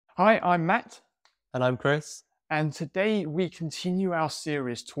Hi, I'm Matt, And I'm Chris. and today we continue our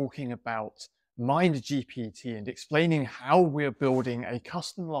series talking about MindGPT and explaining how we're building a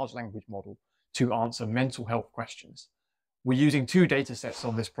custom large language model to answer mental health questions. We're using two data sets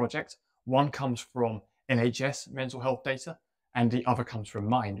on this project. One comes from NHS mental health data, and the other comes from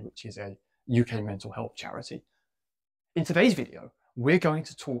Mind, which is a UK mental health charity. In today's video, we're going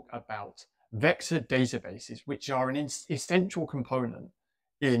to talk about vector databases, which are an essential component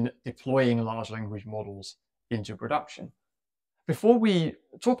in deploying large language models into production. Before we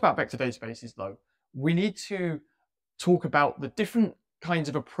talk about vector databases, though, we need to talk about the different kinds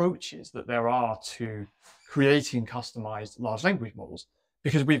of approaches that there are to creating customized large language models,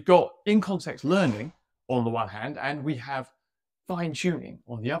 because we've got in-context learning on the one hand, and we have fine-tuning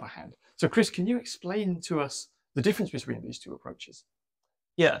on the other hand. So Chris, can you explain to us the difference between these two approaches?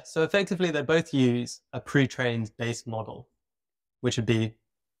 Yeah, so effectively they both use a pre-trained base model, which would be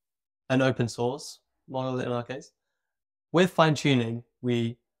an open source model in our case. With fine-tuning,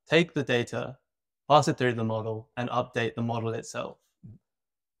 we take the data, pass it through the model, and update the model itself.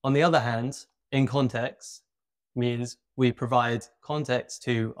 On the other hand, in context means we provide context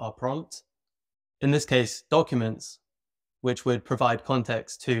to our prompt, in this case, documents, which would provide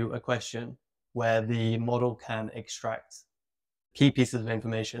context to a question where the model can extract key pieces of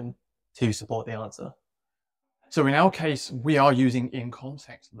information to support the answer. So in our case, we are using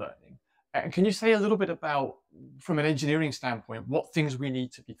in-context learning. Can you say a little bit about, from an engineering standpoint, what things we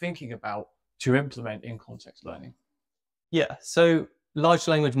need to be thinking about to implement in-context learning? Yeah, so large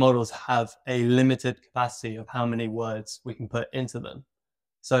language models have a limited capacity of how many words we can put into them.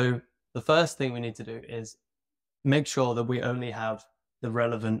 So the first thing we need to do is make sure that we only have the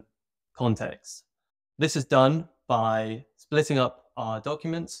relevant context. This is done by splitting up our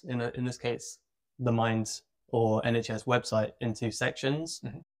documents, in this case, the Mind or NHS website, into sections.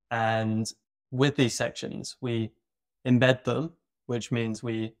 Mm-hmm. And with these sections, we embed them, which means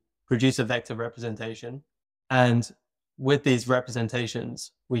we produce a vector representation. And with these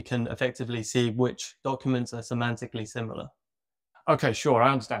representations, we can effectively see which documents are semantically similar. Okay, sure,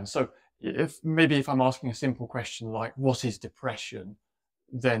 I understand. So if I'm asking a simple question like, what is depression?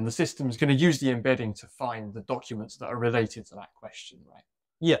 Then the system is going to use the embedding to find the documents that are related to that question, right?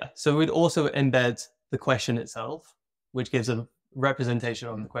 Yeah, so we'd also embed the question itself, which gives a representation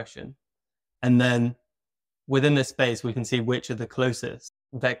of the question. And then within this space, we can see which are the closest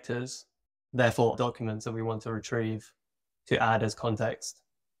vectors, therefore documents that we want to retrieve to add as context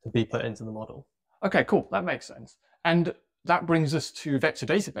to be put into the model. Okay, cool, that makes sense. And that brings us to vector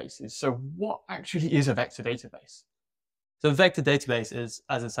databases. So what actually is a vector database? So a vector database is,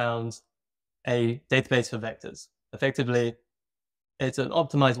 as it sounds, a database for vectors. Effectively, it's an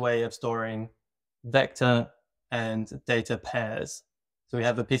optimized way of storing vector and data pairs. So we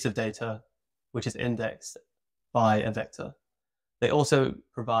have a piece of data which is indexed by a vector. They also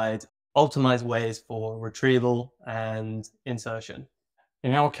provide optimized ways for retrieval and insertion.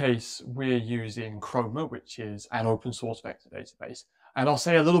 In our case, we're using Chroma, which is an open source vector database. And I'll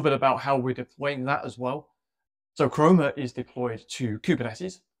say a little bit about how we're deploying that as well. So Chroma is deployed to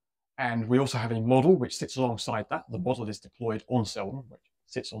Kubernetes, and we also have a model which sits alongside that. The model is deployed on Seldon, which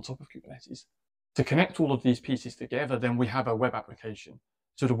sits on top of Kubernetes. To connect all of these pieces together, then we have a web application.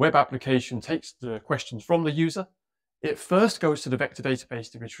 So the web application takes the questions from the user. It first goes to the vector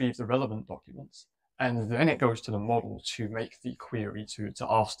database to retrieve the relevant documents, and then it goes to the model to make the query to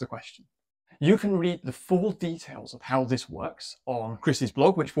ask the question. You can read the full details of how this works on Chris's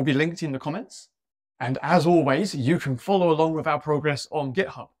blog, which will be linked in the comments. And as always, you can follow along with our progress on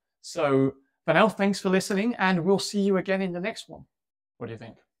GitHub. So for now, thanks for listening, and we'll see you again in the next one. What do you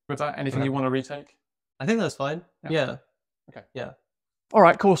think? With that, anything you want to retake? I think that's fine. Yeah. Okay. Yeah. All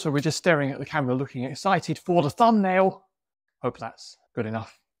right, cool. So we're just staring at the camera, looking excited for the thumbnail. Hope that's good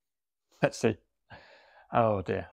enough. Let's see. Oh dear.